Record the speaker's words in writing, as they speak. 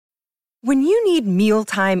When you need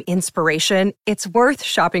mealtime inspiration, it's worth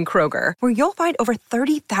shopping Kroger, where you'll find over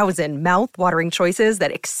 30,000 mouth-watering choices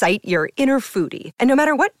that excite your inner foodie. And no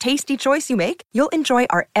matter what tasty choice you make, you'll enjoy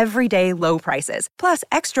our everyday low prices, plus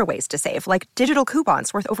extra ways to save, like digital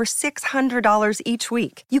coupons worth over $600 each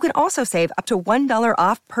week. You can also save up to $1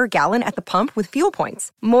 off per gallon at the pump with fuel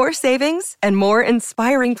points. More savings and more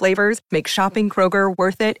inspiring flavors make shopping Kroger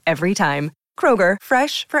worth it every time. Kroger,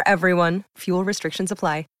 fresh for everyone. Fuel restrictions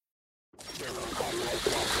apply.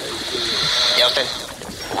 Houston,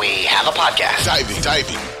 we have a podcast. Diving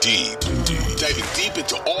deep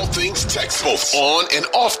into all things Texans, both on and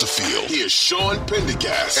off the field. Here's Sean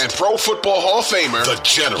Pendergast and Pro Football Hall of Famer, the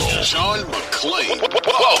General, John McClain.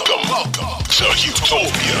 Welcome to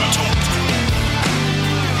Houtopia.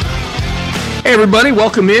 Hey everybody,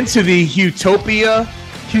 welcome into the Houtopia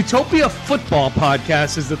Football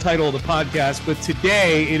Podcast is the title of the podcast, but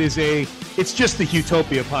today it's just the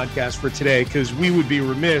Houtopia podcast for today, because we would be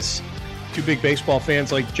remiss, two big baseball fans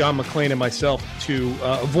like John McClain and myself, to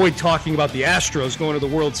avoid talking about the Astros going to the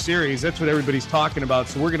World Series. That's what everybody's talking about,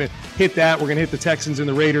 so we're going to hit that. We're going to hit the Texans and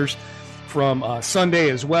the Raiders from Sunday,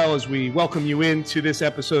 as well as we welcome you into this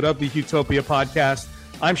episode of the Houtopia podcast.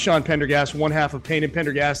 I'm Sean Pendergast, one half of Payne and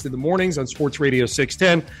Pendergast in the mornings on Sports Radio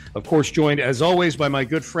 610. Of course, joined as always by my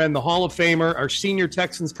good friend, the Hall of Famer, our senior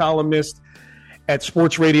Texans columnist at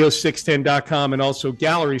sportsradio610.com and also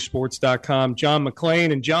gallerysports.com, John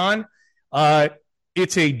McClain. And John,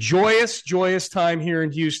 it's a joyous time here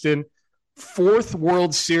in Houston. Fourth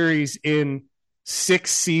World Series in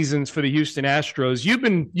 6 seasons for the Houston Astros. You've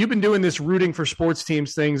been doing this rooting for sports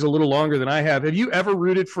teams things a little longer than I have. Have you ever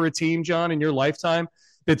rooted for a team, John, in your lifetime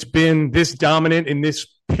that's been this dominant in this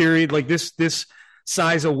period, like this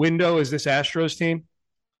size of window as this Astros team?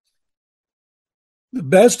 The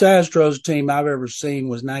best Astros team I've ever seen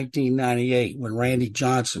was 1998, when Randy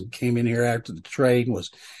Johnson came in here after the trade and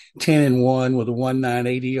was 10-1 with a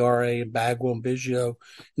 1.98 ERA and Bagwell and Biggio, and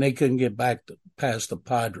they couldn't get back past the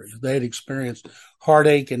Padres. They had experienced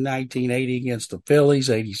heartache in 1980 against the Phillies,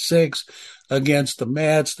 86 against the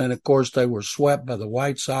Mets. Then, of course, they were swept by the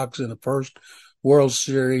White Sox in the first World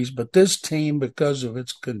Series. But this team, because of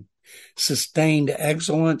its sustained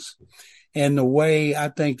excellence and the way I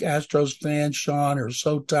think Astros fans, Sean, are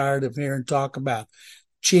so tired of hearing talk about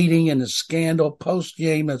cheating and the scandal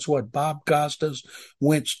post-game. That's what Bob Costas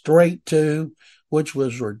went straight to, which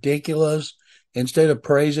was ridiculous. Instead of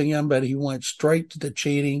praising him, but he went straight to the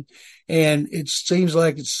cheating. And it seems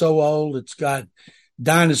like it's so old, it's got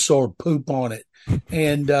dinosaur poop on it.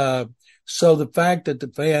 And so the fact that the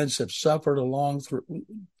fans have suffered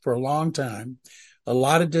for a long time, a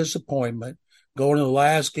lot of disappointment, going to the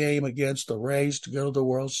last game against the Rays to go to the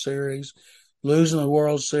World Series, losing the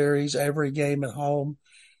World Series every game at home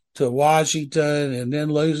to Washington, and then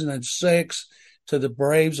losing in 6 to the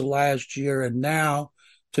Braves last year, and now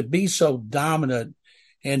to be so dominant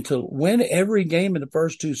and to win every game in the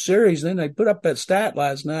first 2 series. Then they put up that stat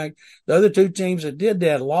last night. The other 2 teams that did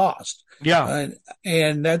that lost. Yeah.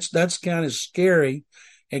 And that's kind of scary,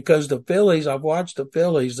 because the Phillies, I've watched the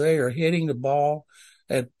Phillies, they are hitting the ball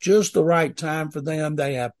at just the right time for them.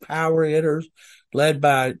 They have power hitters led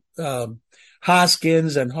by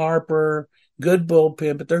Hoskins and Harper, good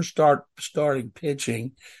bullpen, but they're starting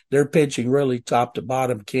pitching. They're pitching really top to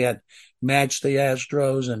bottom, can't match the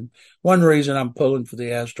Astros. And one reason I'm pulling for the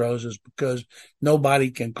Astros is because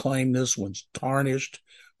nobody can claim this one's tarnished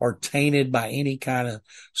or tainted by any kind of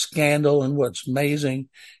scandal. And what's amazing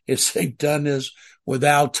is they've done this with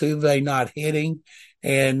Altuve not hitting,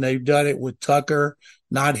 and they've done it with Tucker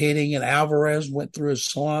not hitting, and Alvarez went through a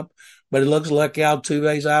slump, but it looks like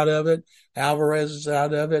Altuve's out of it. Alvarez is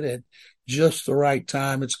out of it at just the right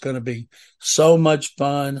time. It's going to be so much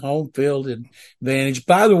fun, home field advantage.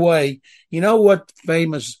 By the way, you know what the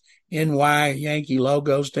famous NY Yankee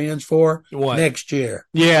logo stands for? What? Next year.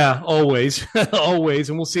 Yeah, always. Always.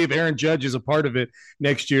 And we'll see if Aaron Judge is a part of it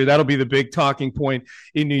next year. That'll be the big talking point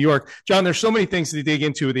in New York. John, there's so many things to dig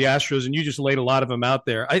into with the Astros, and you just laid a lot of them out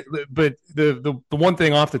there. But the one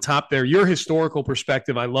thing off the top there, your historical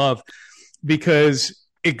perspective I love, because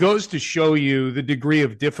it goes to show you the degree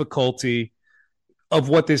of difficulty of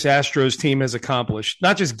what this Astros team has accomplished.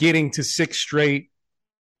 Not just getting to 6 straight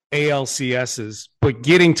ALCSs, but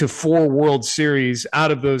getting to 4 World Series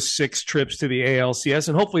out of those 6 trips to the ALCS.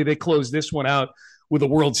 And hopefully they close this one out with a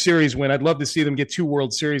World Series win. I'd love to see them get 2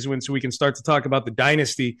 World Series wins so we can start to talk about the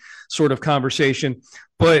dynasty sort of conversation.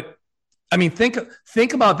 But I mean, think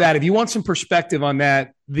about that. If you want some perspective on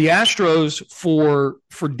that, the Astros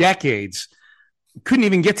for decades couldn't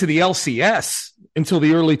even get to the LCS. until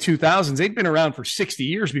the early 2000s. They'd been around for 60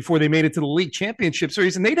 years before they made it to the league championship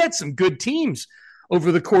series, and they'd had some good teams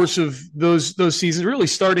over the course of those seasons, really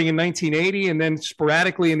starting in 1980 and then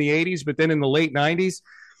sporadically in the 80s, but then in the late 90s.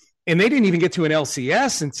 And they didn't even get to an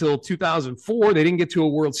LCS until 2004. They didn't get to a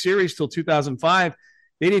World Series till 2005.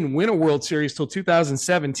 They didn't win a World Series till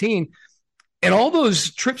 2017. And all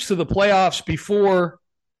those trips to the playoffs before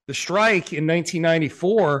the strike in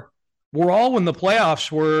 1994 were all when the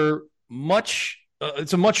playoffs were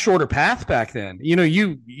it's a much shorter path back then. You know,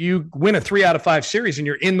 you win a 3 out of 5 series and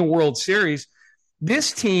you're in the World Series.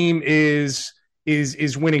 This team is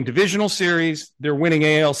winning divisional series. They're winning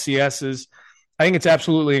ALCSs. I think it's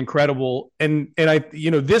absolutely incredible. And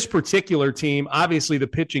this particular team, obviously the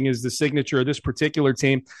pitching is the signature of this particular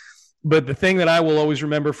team. But the thing that I will always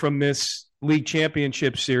remember from this league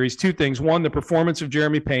championship series, 2 things. One, the performance of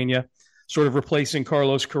Jeremy Pena, sort of replacing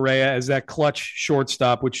Carlos Correa as that clutch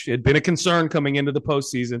shortstop, which had been a concern coming into the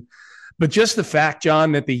postseason. But just the fact,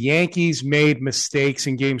 John, that the Yankees made mistakes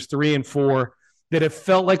in games 3 and 4 that it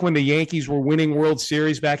felt like when the Yankees were winning World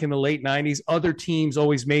Series back in the late 90s, other teams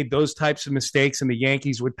always made those types of mistakes, and the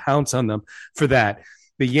Yankees would pounce on them for that.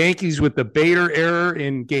 The Yankees with the Bader error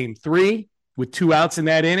in Game 3, with 2 outs in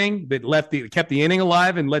that inning, that kept the inning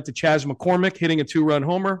alive and led to Chas McCormick hitting a 2-run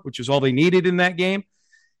homer, which is all they needed in that game.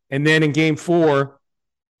 And then in Game 4,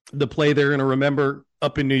 the play they're going to remember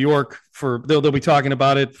up in New York they'll be talking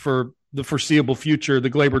about it for the foreseeable future, the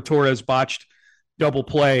Gleyber Torres botched double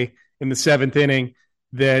play in the 7th inning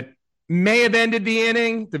that may have ended the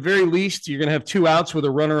inning. At the very least, you're going to have 2 outs with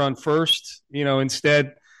a runner on first.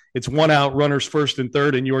 Instead, it's 1 out, runners first and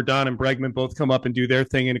third, and Jordan and Bregman both come up and do their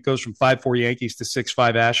thing, and it goes from 5-4 Yankees to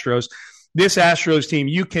 6-5 Astros. This Astros team,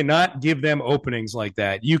 you cannot give them openings like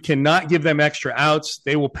that. You cannot give them extra outs.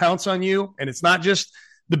 They will pounce on you, and it's not just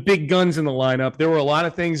the big guns in the lineup. There were a lot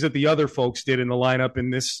of things that the other folks did in the lineup in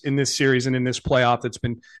this series and in this playoff that's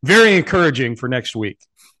been very encouraging for next week.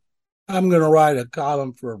 I'm going to write a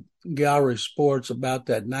column for Gallery Sports about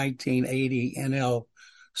that 1980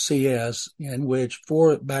 NLCS, in which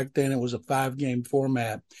back then it was a 5-game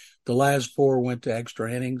format. The last 4 went to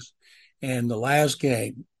extra innings, and the last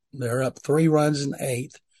game, they're up 3 runs in the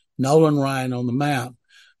 8th. Nolan Ryan on the mound.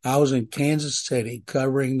 I was in Kansas City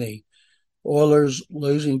covering the Oilers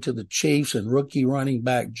losing to the Chiefs, and rookie running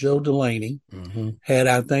back Joe Delaney had,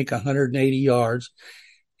 I think, 180 yards.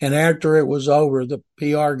 And after it was over, the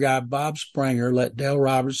PR guy, Bob Springer, let Dale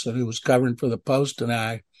Robertson, who was covering for the Post, and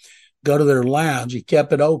I go to their lounge. He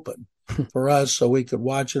kept it open for us so we could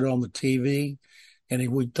watch it on the TV. And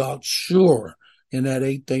we thought, sure, in that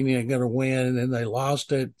 8th inning, they're going to win. And then they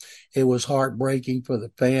lost it. It was heartbreaking for the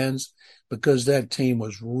fans because that team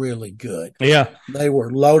was really good. Yeah. They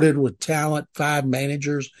were loaded with talent. 5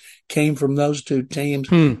 managers came from those 2 teams.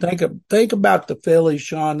 Think about the Phillies,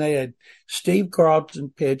 Sean. They had Steve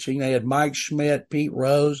Carlton pitching. They had Mike Schmidt, Pete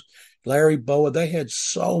Rose, Larry Bowa. They had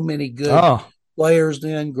so many good players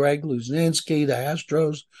then. Greg Luzinski, the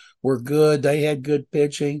Astros were good. They had good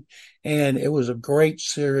pitching, and it was a great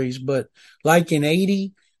series. But like in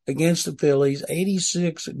 80 against the Phillies,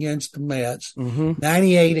 86 against the Mets,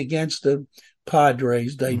 98 against the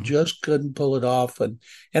Padres, they just couldn't pull it off. And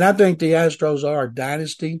I think the Astros are a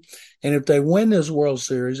dynasty. And if they win this World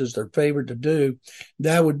Series, as they're favored to do,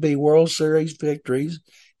 that would be World Series victories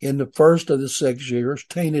in the first of the 6 years,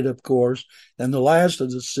 tainted, of course, and the last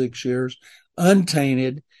of the 6 years,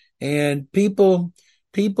 untainted. And people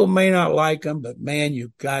may not like them, but, man,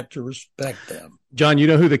 you've got to respect them. John, you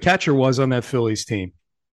know who the catcher was on that Phillies team?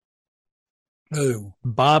 Who?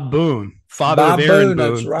 Bob Boone, father of Aaron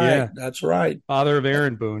Boone. That's right. Yeah. That's right. Father of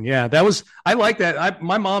Aaron Boone. Yeah, I like that.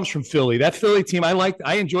 My mom's from Philly. That Philly team,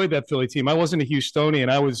 I enjoyed that Philly team. I wasn't a Houstonian.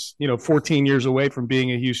 I was, 14 years away from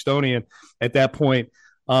being a Houstonian at that point.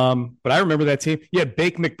 But I remember that team. You had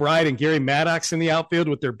Bake McBride and Gary Maddox in the outfield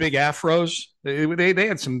with their big afros. They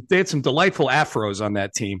had some delightful afros on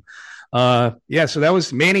that team. So that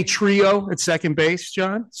was Manny Trio at second base,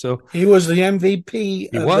 John. So he was the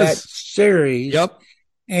MVP of that series. Yep.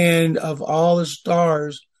 And of all the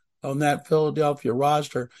stars on that Philadelphia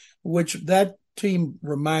roster, which that team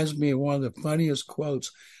reminds me of one of the funniest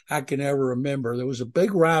quotes I can ever remember. There was a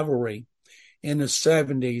big rivalry in the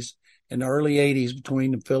 70s and the early 80s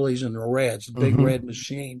between the Phillies and the Reds, the big red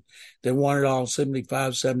machine. They won it all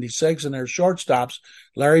 75, 76, and their shortstops,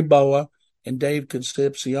 Larry Bowa and Dave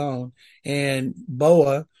Concepcion. And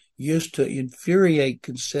Bowa used to infuriate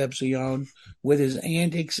Concepcion with his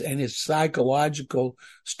antics and his psychological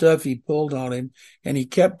stuff he pulled on him. And he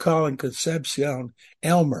kept calling Concepcion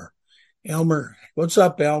Elmer. Elmer, what's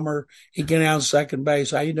up, Elmer? He get out second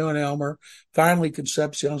base. How you doing, Elmer? Finally,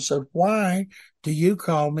 Concepcion said, why do you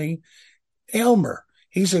call me Elmer?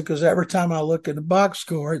 He said, because every time I look at the box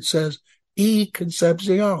score, it says E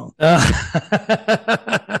Concepcion. I'll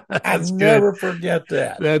never forget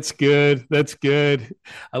that. That's good. That's good.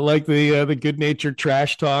 I like the good-natured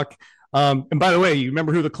trash talk. And by the way, you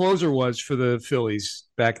remember who the closer was for the Phillies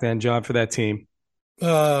back then, John, for that team?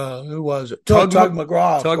 Who was it? Tug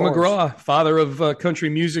McGraw. Tug McGraw, father of country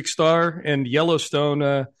music star and Yellowstone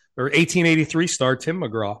or 1883 star Tim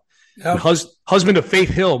McGraw. Yep. Husband of Faith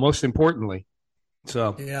Hill, most importantly.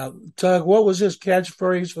 So yeah, Tug, what was his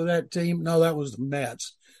catchphrase for that team? No, that was the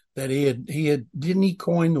Mets. That he had didn't he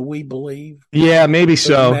coin the "We Believe"? Yeah, maybe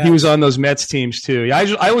so. He was on those Mets teams too.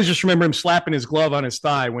 I always just remember him slapping his glove on his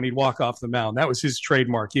thigh when he'd walk off the mound. That was his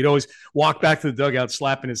trademark. He'd always walk back to the dugout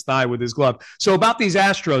slapping his thigh with his glove. So about these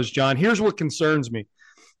Astros, John, here's what concerns me: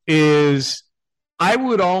 is I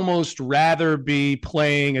would almost rather be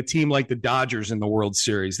playing a team like the Dodgers in the World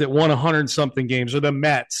Series that won 100-something games, or the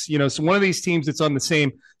Mets. So one of these teams that's on the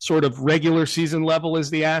same sort of regular season level as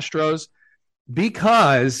the Astros.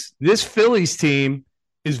 Because this Phillies team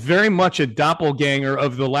is very much a doppelganger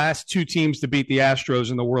of the last two teams to beat the Astros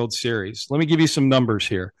in the World Series. Let me give you some numbers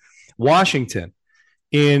here. Washington,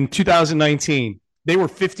 in 2019, they were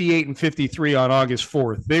 58-53 on August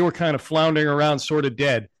 4th. They were kind of floundering around, sort of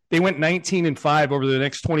dead. They went 19-5 over the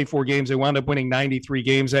next 24 games. They wound up winning 93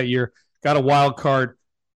 games that year, got a wild card,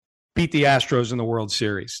 beat the Astros in the World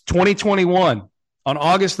Series. 2021, on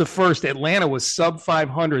August the 1st, Atlanta was sub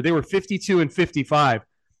 500. They were 52-55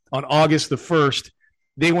 on August the 1st.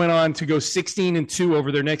 They went on to go 16-2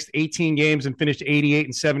 over their next 18 games and finished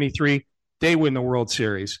 88-73. They win the World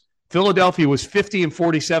Series. Philadelphia was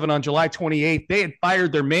 50-47 on July 28th. They had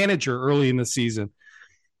fired their manager early in the season.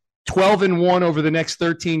 12-1 over the next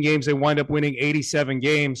 13 games. They wind up winning 87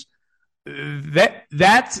 games.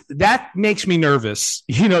 That makes me nervous.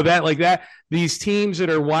 These teams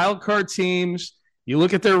that are wild card teams, you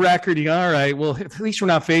look at their record, you go, all right, well, at least we're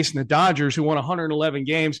not facing the Dodgers who won 111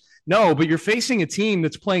 games. No, but you're facing a team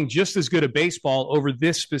that's playing just as good a baseball over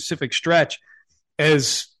this specific stretch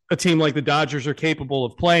as a team like the Dodgers are capable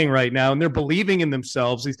of playing right now, and they're believing in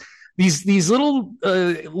themselves. These little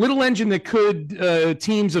engine that could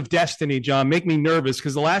teams of destiny, John, make me nervous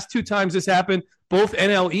because the last two times this happened, both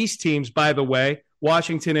NL East teams, by the way,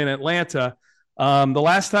 Washington and Atlanta, the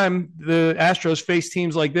last time the Astros faced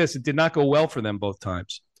teams like this, it did not go well for them both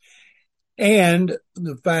times. And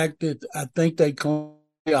the fact that I think they called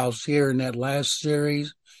playoffs here in that last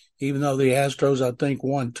series, even though the Astros, I think,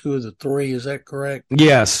 won 2 of the 3. Is that correct?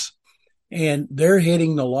 Yes. And they're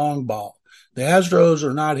hitting the long ball. The Astros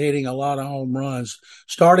are not hitting a lot of home runs,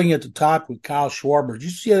 starting at the top with Kyle Schwarber. Did you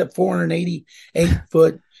see that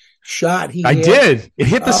 488-foot shot he hit? I did. It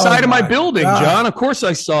hit the side of my building, God. John. Of course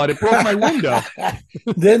I saw it. It broke my window.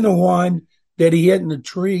 Then the one that he hit in the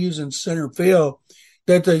trees in center field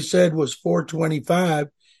that they said was 425.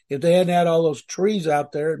 If they hadn't had all those trees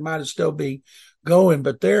out there, it might have still be going.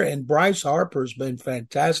 But there, and Bryce Harper's been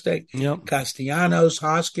fantastic. Yep. Castellanos,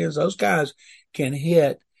 Hoskins, those guys can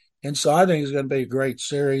hit. And so I think it's going to be a great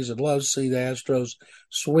series. I'd love to see the Astros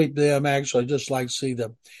sweep them. Actually, just like to see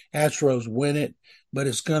the Astros win it. But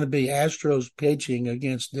it's going to be Astros pitching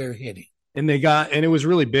against their hitting. And it was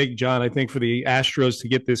really big, John, I think, for the Astros to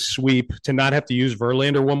get this sweep, to not have to use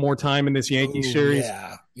Verlander one more time in this Yankee series.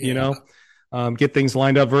 Yeah. Get things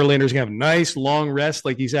lined up. Verlander's going to have a nice long rest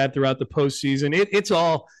like he's had throughout the postseason. It's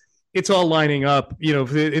all lining up.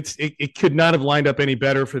 It could not have lined up any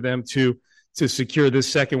better for them to secure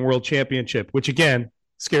this second world championship, which, again,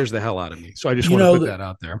 scares the hell out of me. So I just want to put that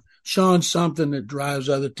out there. Sean, something that drives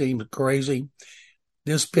other teams crazy,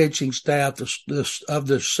 this pitching staff, of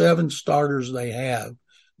the 7 starters they have,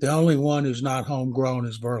 the only one who's not homegrown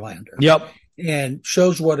is Verlander. Yep. And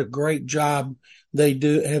shows what a great job they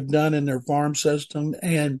have done in their farm system.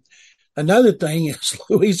 And another thing is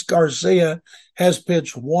Luis Garcia has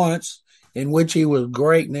pitched once, in which he was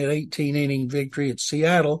great in that 18-inning victory at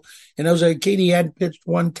Seattle. And Jose Urquidy hadn't pitched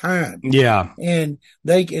one time. Yeah. And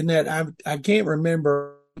I can't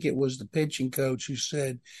remember, I think it was the pitching coach who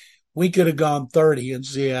said, we could have gone 30 in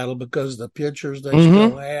Seattle because of the pitchers they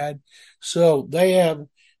still had. So they have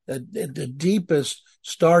the deepest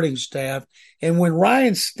starting staff. And when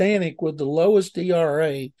Ryan Stanek, with the lowest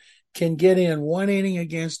ERA, can get in 1 inning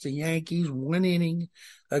against the Yankees, 1 inning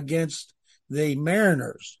against the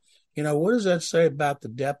Mariners, what does that say about the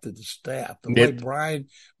depth of the staff? The way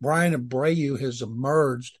Brian Abreu has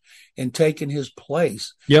emerged and taken his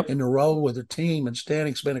place in the role with the team, and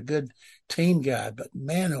Stanek's been a good team guy. But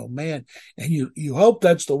man, oh man, and you hope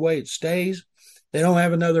that's the way it stays. They don't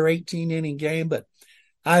have another 18-inning game, but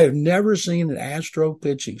I have never seen an Astro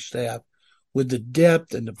pitching staff with the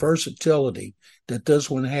depth and the versatility that this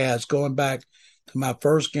one has, going back to my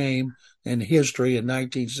first game in history in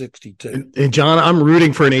 1962. And John, I'm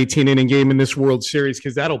rooting for an 18-inning game in this World Series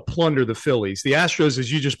because that'll plunder the Phillies. The Astros,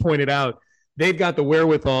 as you just pointed out, they've got the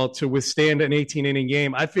wherewithal to withstand an 18-inning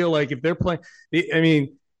game. I feel like if they're playing,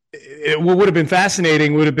 what would have been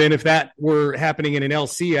fascinating would have been if that were happening in an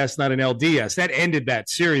LCS, not an LDS. That ended that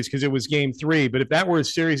series because it was game 3. But if that were a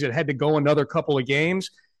series that had to go another couple of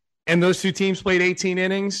games and those two teams played 18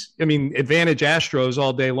 innings, advantage Astros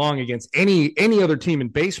all day long against any other team in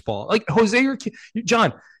baseball. Like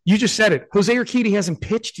John, you just said it. Jose Urquidy hasn't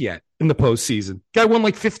pitched yet in the postseason. Guy won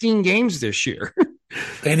like 15 games this year.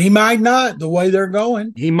 And he might not, the way they're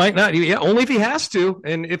going. He might not. Yeah, only if he has to.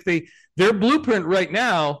 And if their blueprint right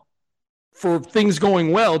now for things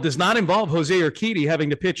going well does not involve Jose Urquidy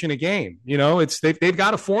having to pitch in a game. They've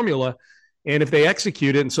got a formula, and if they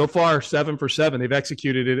execute it, and so far 7 for 7, they've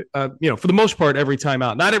executed it. For the most part, every time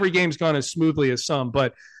out. Not every game's gone as smoothly as some,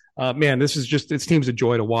 but this team's a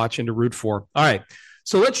joy to watch and to root for. All right,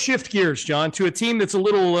 so let's shift gears, John, to a team that's a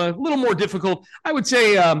little more difficult. I would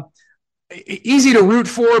say easy to root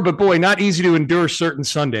for, but boy, not easy to endure certain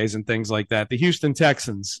Sundays and things like that. The Houston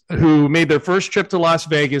Texans, who made their first trip to Las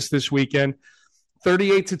Vegas this weekend,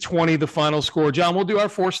 38-20, the final score. John, we'll do our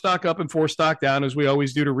 4-stock up and 4-stock down as we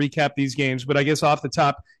always do to recap these games. But I guess off the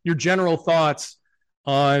top, your general thoughts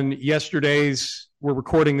on yesterday's. We're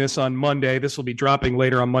recording this on Monday. This will be dropping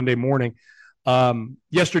later on Monday morning.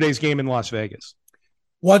 Yesterday's game in Las Vegas.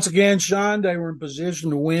 Once again, Sean, they were in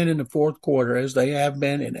position to win in the fourth quarter, as they have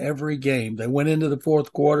been in every game. They went into the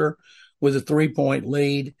fourth quarter with a 3-point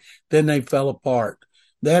lead. Then they fell apart.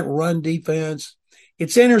 That run defense,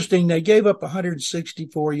 it's interesting. They gave up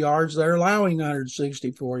 164 yards. They're allowing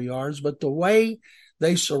 164 yards, but the way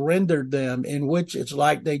they surrendered them, in which it's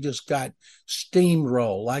like they just got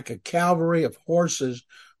steamrolled, like a cavalry of horses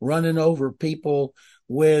running over people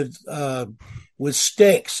with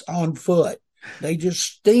sticks on foot. They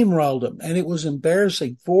just steamrolled them, and it was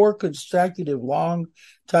embarrassing. 4 consecutive long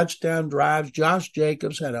touchdown drives. Josh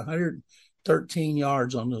Jacobs had 113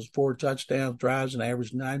 yards on those 4 touchdown drives and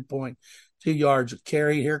averaged 9.2 yards a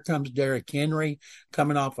carry. Here comes Derrick Henry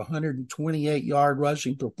coming off a 128-yard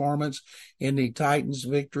rushing performance in the Titans'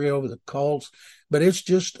 victory over the Colts. But it's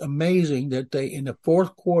just amazing that in the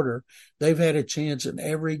fourth quarter, they've had a chance in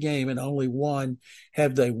every game, and only one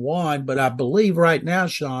have they won. But I believe right now,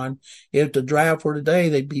 Sean, if the draft were today,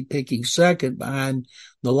 they'd be picking second behind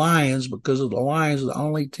the Lions, because the Lions are the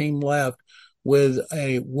only team left with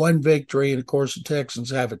a 1 victory. And of course, the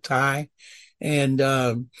Texans have a tie. And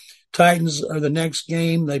Titans are the next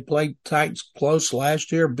game. They played Titans close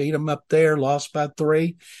last year, beat them up there, lost by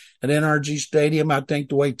 3 at NRG Stadium. I think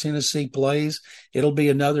the way Tennessee plays, it'll be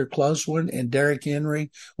another close one, and Derrick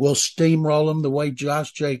Henry will steamroll them the way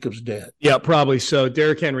Josh Jacobs did. Yeah, probably so.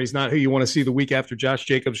 Derrick Henry's not who you want to see the week after Josh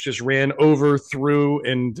Jacobs just ran over, through,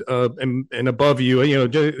 and above you.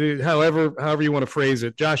 However you want to phrase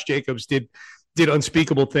it, Josh Jacobs did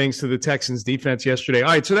unspeakable things to the Texans defense yesterday. All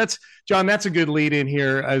right, so that's a good lead in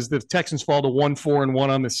here as the Texans fall to 1-4-1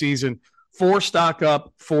 on the season. 4-stock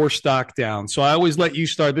up, 4-stock down. So I always let you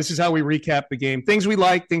start. This is how we recap the game. Things we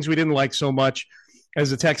like, things we didn't like so much,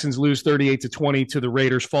 as the Texans lose 38-20 to the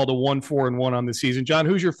Raiders, fall to 1-4-1 on the season. John,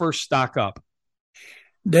 who's your first stock up?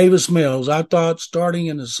 Davis Mills. I thought starting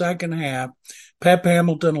in the second half, Pep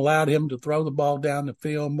Hamilton allowed him to throw the ball down the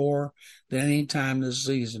field more than any time this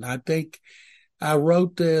season. I think I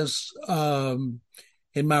wrote this in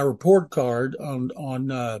my report card on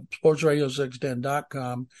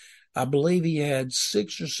sportsradio610.com. I believe he had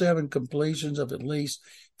 6 or 7 completions of at least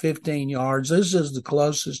 15 yards. This is the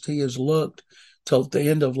closest he has looked till the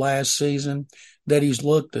end of last season that he's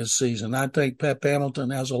looked this season. I think Pep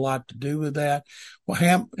Hamilton has a lot to do with that.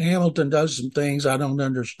 Well, Hamilton does some things I don't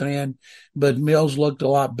understand, but Mills looked a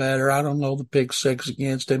lot better. I don't know the pick 6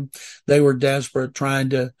 against him. They were desperate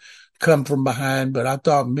trying to come from behind, but I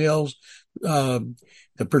thought Mills,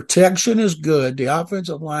 the protection is good. The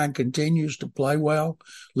offensive line continues to play well,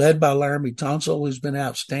 led by Laramie Tunsil, who's been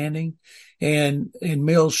outstanding. And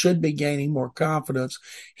Mills should be gaining more confidence.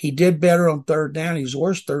 He did better on third down. He's the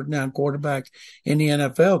worst third down quarterback in the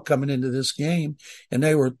NFL coming into this game. And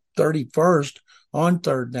they were 31st on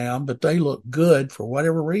third down, but they looked good for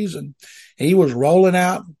whatever reason. He was rolling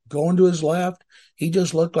out, going to his left. he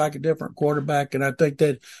just looked like a different quarterback, and I think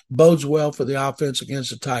that bodes well for the offense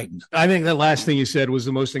against the Titans. I think that last thing you said was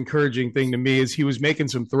the most encouraging thing to me is he was making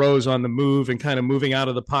some throws on the move and kind of moving out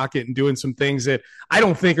of the pocket and doing some things that I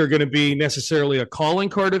don't think are going to be necessarily a calling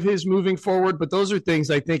card of his moving forward, but those are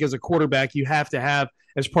things I think as a quarterback you have to have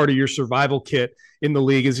as part of your survival kit in the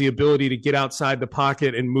league is the ability to get outside the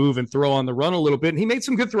pocket and move and throw on the run a little bit. And he made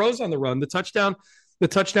some good throws on the run. The touchdown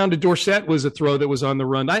to Dorsett was a throw that was on the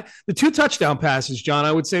run. The 2 touchdown passes, John,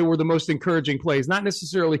 I would say were the most encouraging plays, not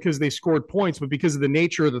necessarily because they scored points, but because of the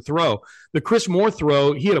nature of the throw. The Chris Moore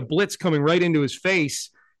throw, he had a blitz coming right into his face,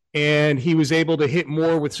 and he was able to hit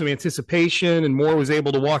Moore with some anticipation, and Moore was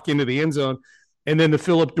able to walk into the end zone. And then the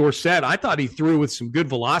Philip Dorsett, I thought he threw with some good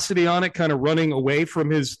velocity on it, kind of running away from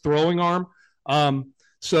his throwing arm.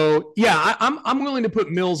 So, yeah, I'm willing to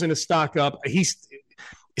put Mills in a stock up.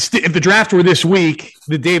 If the draft were this week,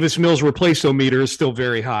 the Davis Mills replace-o-meter is still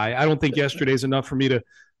very high. I don't think yesterday's enough for me to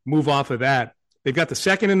move off of that. They've got the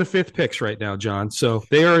 2nd and the 5th picks right now, John. So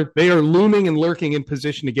they are looming and lurking in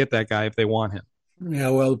position to get that guy if they want him. Yeah,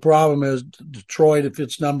 well, the problem is Detroit, if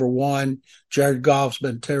it's number 1, Jared Goff's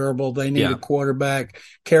been terrible. They need a quarterback.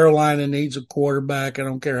 Carolina needs a quarterback. I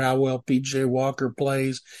don't care how well P.J. Walker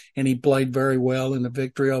plays, and he played very well in the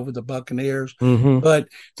victory over the Buccaneers. Mm-hmm. But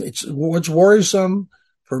what's worrisome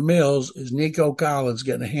for Mills is Nico Collins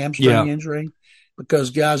getting a hamstring injury,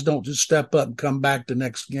 because guys don't just step up and come back the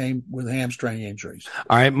next game with hamstring injuries.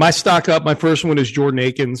 All right, my stock up, my first one is Jordan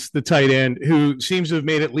Akins, the tight end, who seems to have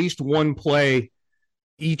made at least one play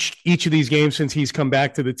each of these games since he's come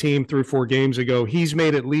back to the team 3 or 4 games ago. He's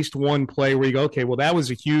made at least one play where you go, okay, well, that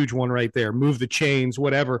was a huge one right there. Move the chains,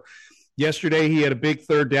 whatever. Yesterday, he had a big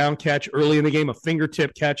 3rd down catch early in the game, a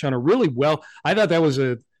fingertip catch on a really I thought that was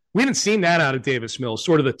we haven't seen that out of Davis Mills,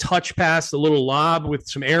 sort of the touch pass, the little lob with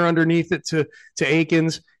some air underneath it to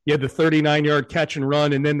Akins. You had the 39-yard catch and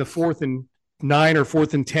run, and then the 4th and 9 or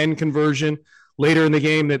 4th and 10 conversion later in the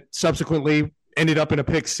game that subsequently ended up in a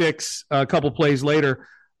pick 6 a couple plays later.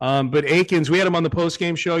 But Akins, we had him on the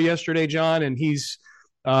postgame show yesterday, John, and he's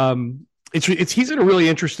in a really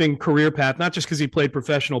interesting career path, not just because he played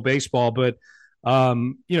professional baseball, but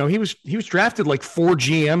he was drafted like 4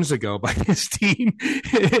 GMs ago by his team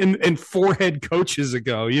and 4 head coaches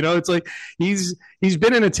ago. It's like he's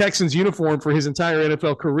been in a Texans uniform for his entire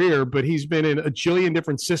NFL career, but he's been in a jillion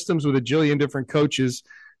different systems with a jillion different coaches.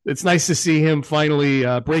 It's nice to see him finally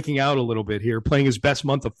breaking out a little bit here, playing his best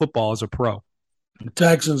month of football as a pro. The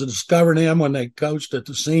Texans discovered him when they coached at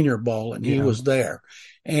the Senior Bowl, and he was there.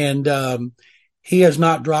 And he has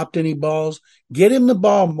not dropped any balls. Get him the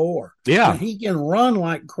ball more. Yeah. He can run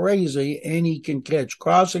like crazy, and he can catch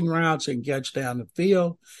crossing routes and catch down the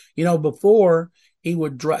field. Before he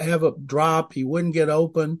would have a drop, he wouldn't get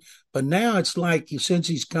open. But now it's like since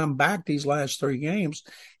he's come back these last 3 games,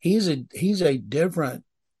 he's a different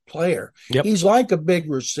player. Yep. He's like a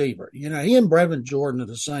big receiver. He and Brevin Jordan are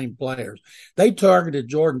the same players. They targeted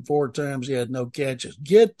Jordan 4 times. He had no catches.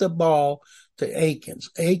 Get the ball to Akins.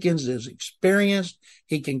 Akins is experienced.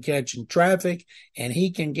 He can catch in traffic, and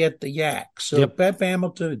he can get the yak. So Pep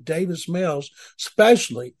Hamilton and Davis Mills,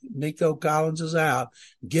 especially Nico Collins is out,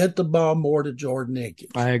 get the ball more to Jordan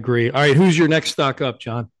Akins. I agree. All right, who's your next stock up,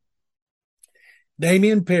 John?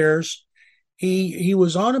 Dameon Pierce. He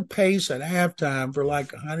was on a pace at halftime for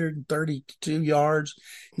like 132 yards.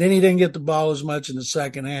 Then he didn't get the ball as much in the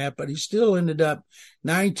second half, but he still ended up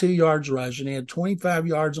 92 yards rushing. He had 25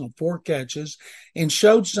 yards on 4 catches and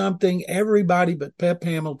showed something everybody but Pep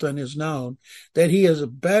Hamilton has known, that he is a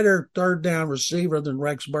better 3rd down receiver than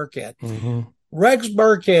Rex Burkhead. Mm-hmm. Rex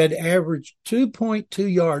Burkhead averaged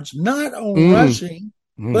 2.2 yards, not on rushing,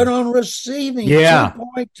 but on receiving,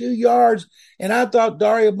 2.2 yards. And I thought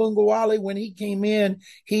Dario Bungawale, when he came in,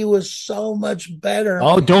 he was so much better.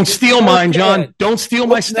 Oh, don't steal mine, John. Don't steal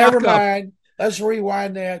my stock up. Never mind. Let's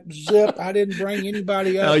rewind that. Zip. I didn't bring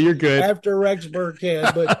anybody up. Oh, you're good. After Rex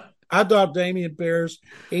Burkhead. But I thought Dameon Pierce,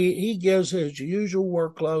 he gives his usual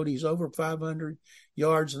workload. He's over 500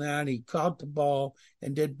 yards now, and he caught the ball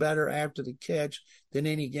and did better after the catch than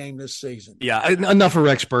any game this season. Yeah, enough of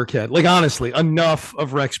Rex Burkhead. Like, honestly, enough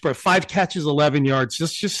of Rex Burkhead. 5 catches, 11 yards.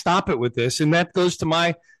 Just stop it with this. And that goes to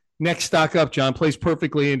my next stock up, John. Plays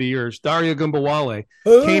perfectly into yours. Dario Gumbawale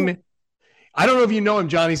came in. I don't know if you know him,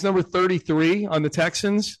 John. He's number 33 on the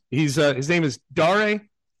Texans. His name is Dare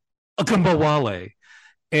Gumbawale.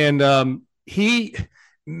 And he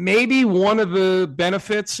maybe one of the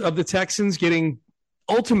benefits of the Texans getting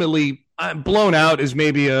ultimately blown out is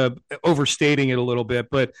maybe overstating it a little bit,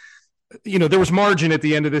 but there was margin at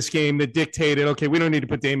the end of this game that dictated, okay, we don't need to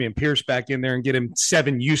put Dameon Pierce back in there and get him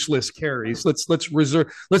 7 useless carries. Let's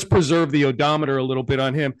preserve the odometer a little bit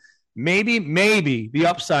on him. Maybe the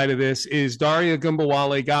upside of this is Daria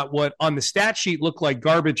Gumbawale got what on the stat sheet looked like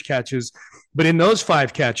garbage catches, but in those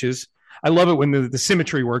 5 catches, I love it when the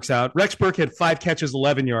symmetry works out. Rex Burke had 5 catches,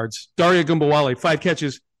 11 yards. Daria Gumbawale, 5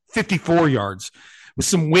 catches, 54 yards, with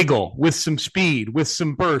some wiggle, with some speed, with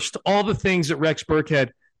some burst, all the things that Rex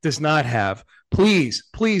Burkhead does not have. Please,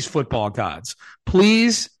 football gods,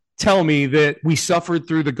 please tell me that we suffered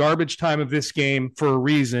through the garbage time of this game for a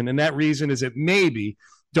reason, and that reason is that maybe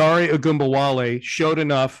Daria Ogunbowale showed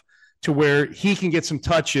enough to where he can get some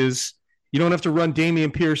touches. You don't have to run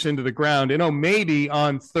Dameon Pierce into the ground. Maybe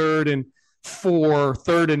on 3rd and 4,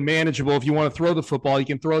 3rd and manageable, if you want to throw the football, you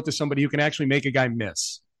can throw it to somebody who can actually make a guy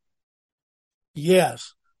miss.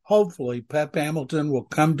 Yes. Hopefully, Pep Hamilton will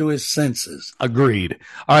come to his senses. Agreed.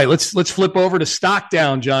 All right, let's flip over to stock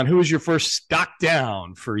down, John. Who was your first stock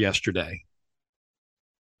down for yesterday?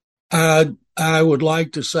 I would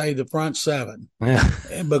like to say the front 7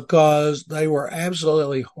 because they were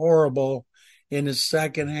absolutely horrible in the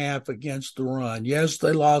second half against the run. Yes,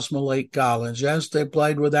 they lost Malik Collins. Yes, they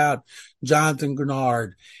played without Jonathan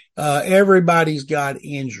Grenard. Everybody's got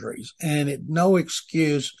injuries, and no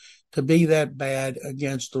excuse to be that bad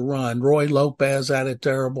against the run. Roy Lopez had a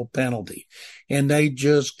terrible penalty, and they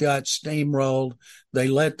just got steamrolled. They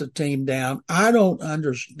let the team down. I don't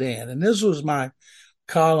understand, and this was my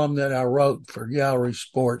column that I wrote for Gallery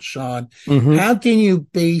Sports, Sean. Mm-hmm. How can you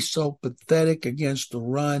be so pathetic against the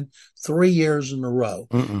run 3 years in a row?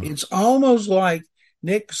 It's almost like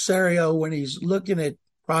Nick Caserio, when he's looking at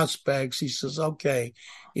prospects, he says, okay,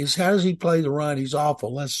 how does he play the run? He's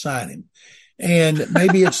awful. Let's sign him. And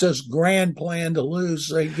maybe it's this grand plan to lose.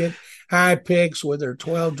 So they get high picks with their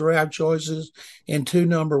 12 draft choices and 2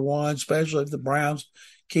 number ones, especially if the Browns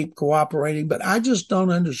keep cooperating. But I just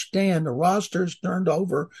don't understand. The roster's turned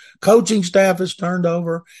over. Coaching staff is turned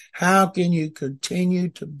over. How can you continue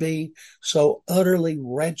to be so utterly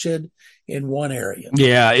wretched in one area?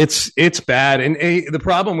 Yeah, it's bad. And the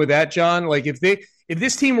problem with that, John, like if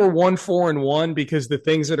this team were 1-4-1 because the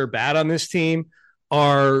things that are bad on this team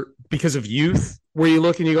are because of youth, where you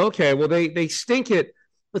look and you go, okay, well, they stink it.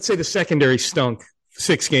 Let's say the secondary stunk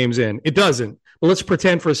 6 games in. It doesn't. Well, let's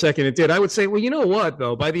pretend for a second it did. I would say, well, you know what,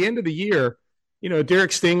 though? By the end of the year,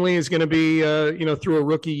 Derek Stingley is going to be, through a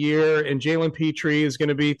rookie year, and Jalen Petrie is going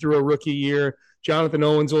to be through a rookie year. Jonathan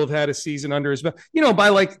Owens will have had a season under his belt. By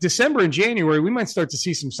like December and January, we might start to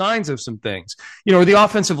see some signs of some things. Or the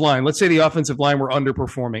offensive line. Let's say the offensive line were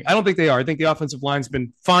underperforming. I don't think they are. I think the offensive line's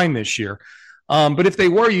been fine this year. But if they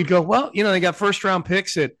were, you'd go, well, they got first-round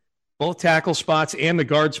picks at both tackle spots and the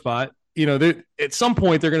guard spot. At some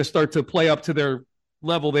point, they're going to start to play up to their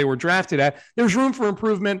level they were drafted at. There's room for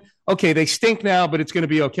improvement. Okay, they stink now, but it's going to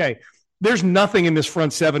be okay. There's nothing in this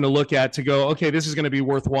front 7 to look at to go, okay, this is going to be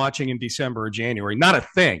worth watching in December or January. Not a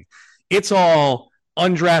thing. It's all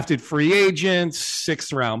undrafted free agents,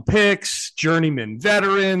 6th-round picks, journeyman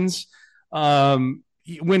veterans.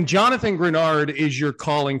 When Jonathan Grenard is your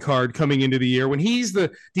calling card coming into the year, when he's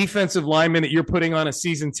the defensive lineman that you're putting on a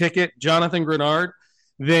season ticket, Jonathan Grenard,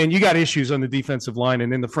 then you got issues on the defensive line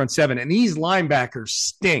and in the front 7. And these linebackers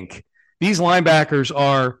stink. These linebackers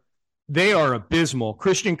are abysmal.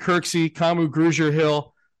 Christian Kirksey, Kamu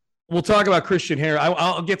Grugier-Hill. We'll talk about Christian Harris.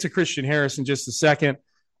 I'll get to Christian Harris in just a second.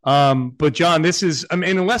 But, John,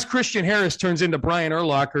 unless Christian Harris turns into Brian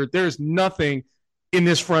Urlacher, there's nothing in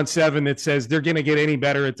this front 7 that says they're going to get any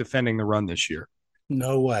better at defending the run this year.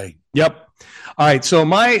 No way. Yep. All right. So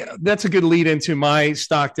that's a good lead into my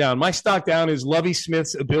stock down. My stock down is Lovie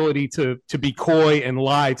Smith's ability to be coy and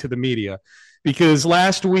lie to the media, because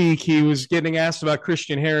last week he was getting asked about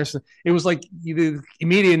Christian Harris. It was like the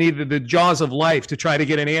media needed the jaws of life to try to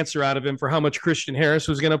get an answer out of him for how much Christian Harris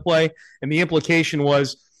was going to play. And the implication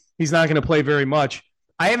was he's not going to play very much.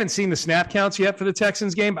 I haven't seen the snap counts yet for the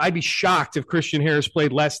Texans game. I'd be shocked if Christian Harris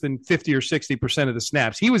played less than 50 or 60% of the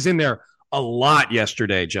snaps. He was in there a lot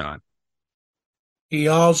yesterday, John. He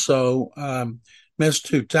also missed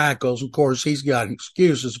 2 tackles. Of course, he's got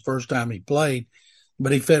excuses the first time he played,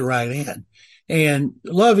 but he fit right in. And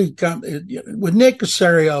Lovey, with Nick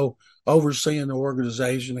Caserio overseeing the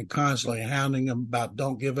organization and constantly hounding him about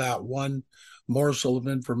don't give out one morsel of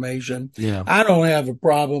information. Yeah. I don't have a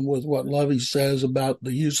problem with what Lovey says about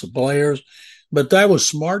the use of players, but that was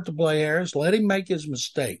smart to play Harris. Let him make his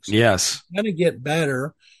mistakes. Yes. He's going to get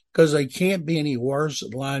better because they can't be any worse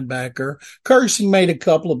at linebacker. Kersey made a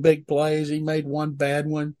couple of big plays. He made one bad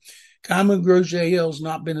one. Kamu Grugier-Hill's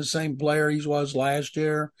not been the same player he was last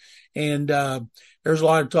year. And There's a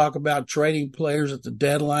lot of talk about trading players at the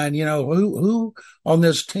deadline. You know, who on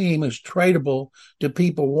this team is tradable do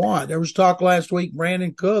people want? There was talk last week,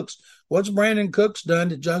 Brandon Cooks. What's Brandon Cooks done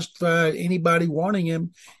to justify anybody wanting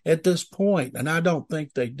him at this point? And I don't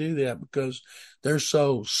think they do that because they're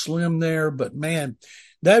so slim there. But, man,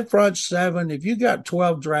 that front seven, if you got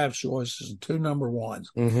 12 draft choices and 2 number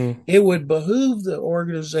ones, it would behoove the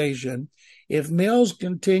organization, if Mills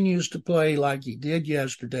continues to play like he did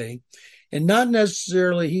yesterday, and not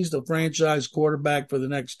necessarily he's the franchise quarterback for the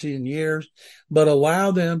next 10 years, but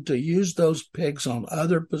allow them to use those picks on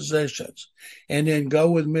other positions and then go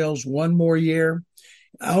with Mills one more year,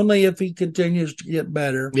 only if he continues to get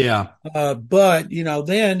better. Yeah. But, you know,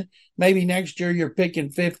 then maybe next year you're picking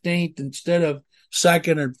 15th instead of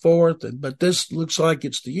 2nd and 4th. But this looks like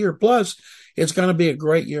it's the year. Plus, it's going to be a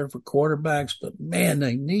great year for quarterbacks. But, man,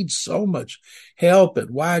 they need so much help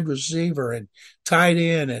at wide receiver and tight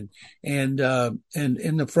end and in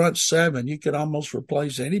the front seven. You could almost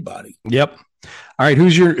replace anybody. Yep. All right,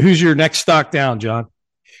 who's your next stock down, John?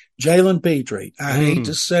 Jalen Petrie. I hate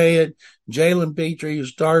to say it. Jalen Petrie, who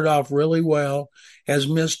started off really well, has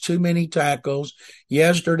missed too many tackles.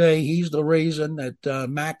 Yesterday, he's the reason that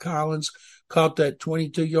Matt Collins caught that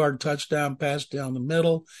 22-yard touchdown pass down the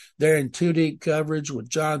middle. They're in 2 deep coverage with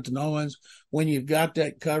Jonathan Owens. When you've got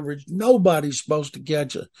that coverage, nobody's supposed to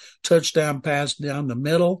catch a touchdown pass down the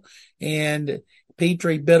middle. And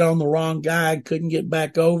Petrie bit on the wrong guy, couldn't get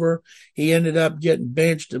back over. He ended up getting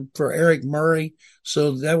benched for Eric Murray.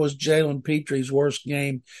 So that was Jalen Petrie's worst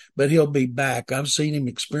game, but he'll be back. I've seen him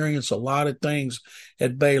experience a lot of things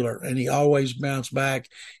at Baylor, and he always bounced back,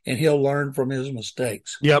 and he'll learn from his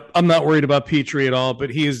mistakes. Yep, I'm not worried about Petrie at all,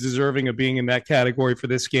 but he is deserving of being in that category for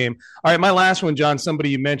this game. All right, my last one, John,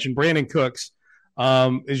 somebody you mentioned, Brandon Cooks.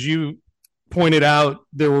 As you pointed out,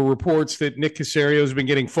 there were reports that Nick Caserio has been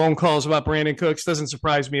getting phone calls about Brandon Cooks. Doesn't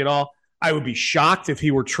surprise me at all. I would be shocked if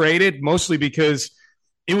he were traded, mostly because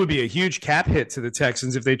it would be a huge cap hit to the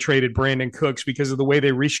Texans if they traded Brandon Cooks because of the way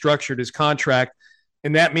they restructured his contract.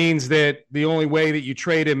 And that means that the only way that you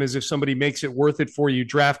trade him is if somebody makes it worth it for you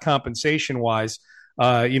draft compensation-wise,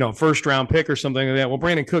 first-round pick or something like that. Well,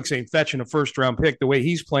 Brandon Cooks ain't fetching a first-round pick the way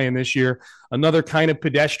he's playing this year. Another kind of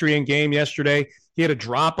pedestrian game yesterday. He had a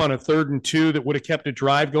drop on a 3rd and 2 that would have kept a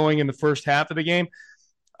drive going in the first half of the game.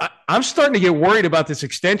 I'm starting to get worried about this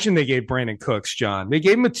extension they gave Brandon Cooks, John. They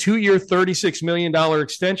gave him a 2-year, $36 million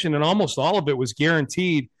extension, and almost all of it was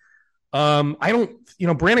guaranteed.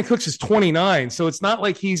 Brandon Cooks is 29, so it's not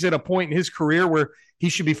like he's at a point in his career where he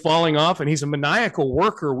should be falling off, and he's a maniacal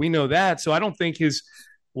worker. We know that. So I don't think his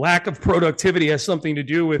lack of productivity has something to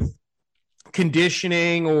do with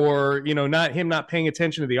conditioning or, not paying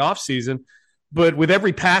attention to the offseason. But with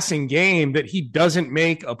every passing game that he doesn't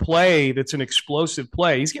make a play that's an explosive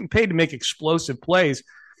play, he's getting paid to make explosive plays.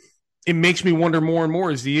 It makes me wonder more and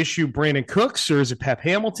more, is the issue Brandon Cooks or is it Pep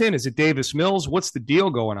Hamilton? Is it Davis Mills? What's the deal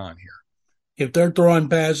going on here? If they're throwing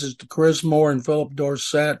passes to Chris Moore and Philip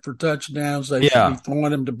Dorsett for touchdowns, they should be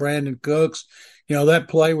throwing them to Brandon Cooks. That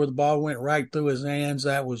play where the ball went right through his hands,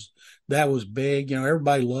 that was big.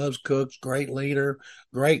 Everybody loves Cooks, great leader,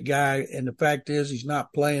 great guy. And the fact is he's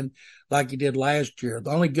not playing like he did last year. The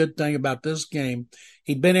only good thing about this game,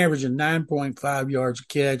 he'd been averaging 9.5 yards a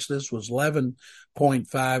catch. This was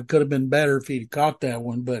 11.5. Could have been better if he'd caught that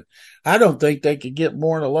one. But I don't think they could get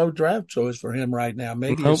more than a low draft choice for him right now.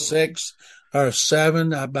 Maybe a 6 or a 7,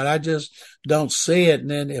 but I just don't see it.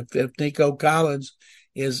 And then if Nico Collins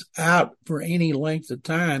is out for any length of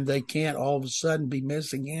time, they can't all of a sudden be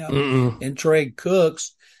missing him and trade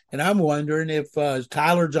Cooks. And I'm wondering if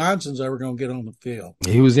Tyler Johnson's ever going to get on the field.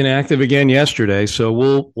 He was inactive again yesterday, so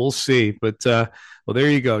we'll see. But, there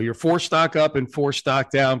you go. Your 4 stock up and 4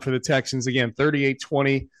 stock down for the Texans. Again,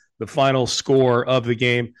 38-20, the final score of the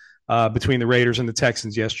game between the Raiders and the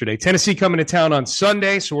Texans yesterday. Tennessee coming to town on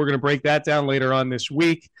Sunday, so we're going to break that down later on this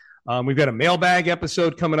week. We've got a mailbag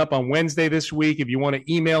episode coming up on Wednesday this week. If you want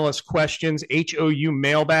to email us questions,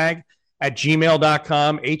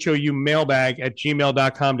 houmailbag@gmail.com,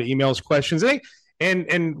 houmailbag@gmail.com to email us questions.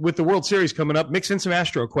 And with the World Series coming up, mix in some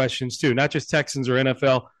Astro questions too, not just Texans or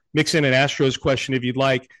NFL. Mix in an Astros question if you'd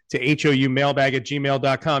like to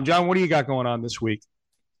houmailbag@gmail.com. John, what do you got going on this week?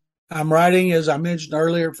 I'm writing, as I mentioned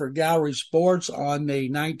earlier, for Gallery Sports on the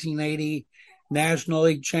 1980 National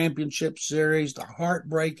League Championship Series, the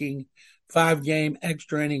heartbreaking 5-game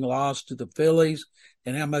extra inning loss to the Phillies,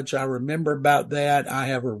 and how much I remember about that. I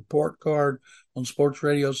have a report card on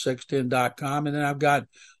sportsradio610.com, and then I've got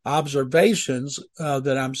observations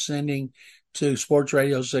that I'm sending to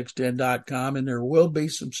sportsradio610.com, and there will be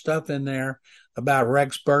some stuff in there about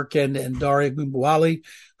Rex Burkhead and Dare Wally,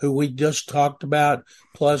 who we just talked about,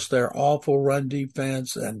 plus their awful run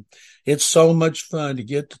defense. And it's so much fun to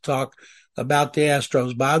get to talk about the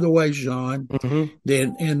Astros. By the way, Sean,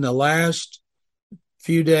 then in the last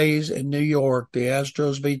few days in New York, the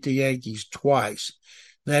Astros beat the Yankees twice.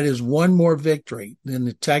 That is one more victory than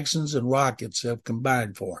the Texans and Rockets have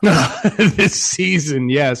combined for. This season,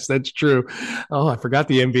 yes, that's true. Oh, I forgot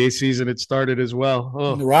the NBA season had started as well.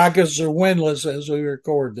 Oh. The Rockets are winless as we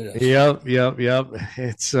record this. Yep.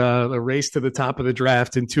 It's the race to the top of the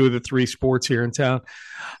draft in 2 of the 3 sports here in town.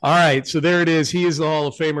 All right, so there it is. He is the Hall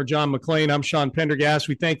of Famer, John McClain. I'm Sean Pendergast.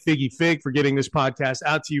 We thank Figgy Fig for getting this podcast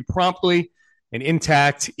out to you promptly and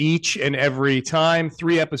intact each and every time,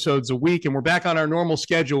 3 episodes a week. And we're back on our normal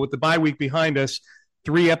schedule with the bye week behind us,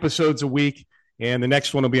 3 episodes a week. And the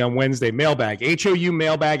next one will be on Wednesday. Mailbag,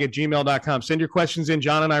 houmailbag@gmail.com. Send your questions in.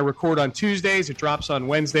 John and I record on Tuesdays. It drops on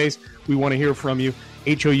Wednesdays. We want to hear from you.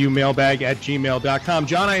 houmailbag@gmail.com.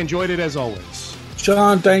 John, I enjoyed it as always.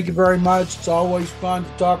 Sean, thank you very much. It's always fun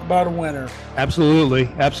to talk about a winner. Absolutely.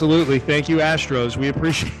 Thank you, Astros. We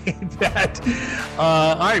appreciate that.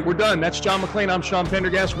 All right, we're done. That's John McClain. I'm Sean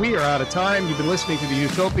Pendergast. We are out of time. You've been listening to the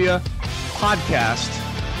Houtopia podcast,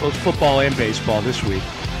 both football and baseball this week.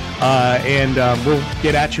 And we'll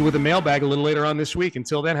get at you with a mailbag a little later on this week.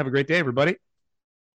 Until then, have a great day, everybody.